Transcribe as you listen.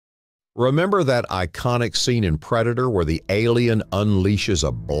Remember that iconic scene in Predator where the alien unleashes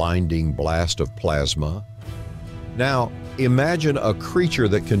a blinding blast of plasma? Now, imagine a creature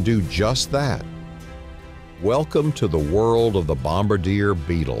that can do just that. Welcome to the world of the Bombardier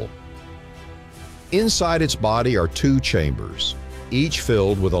Beetle. Inside its body are two chambers, each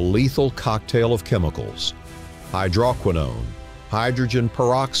filled with a lethal cocktail of chemicals: hydroquinone, hydrogen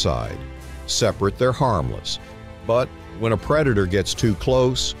peroxide. Separate, they're harmless. But when a predator gets too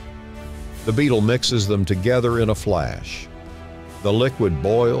close, the beetle mixes them together in a flash. The liquid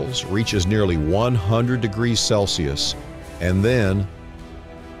boils, reaches nearly 100 degrees Celsius, and then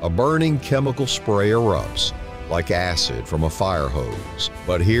a burning chemical spray erupts, like acid from a fire hose.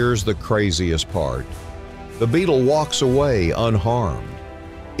 But here's the craziest part. The beetle walks away unharmed.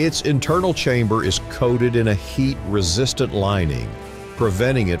 Its internal chamber is coated in a heat-resistant lining,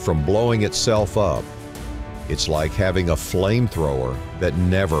 preventing it from blowing itself up. It's like having a flamethrower that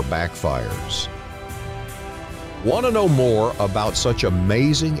never backfires. Want to know more about such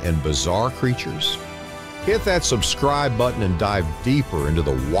amazing and bizarre creatures? Hit that subscribe button and dive deeper into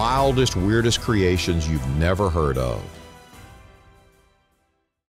the wildest, weirdest creations you've never heard of.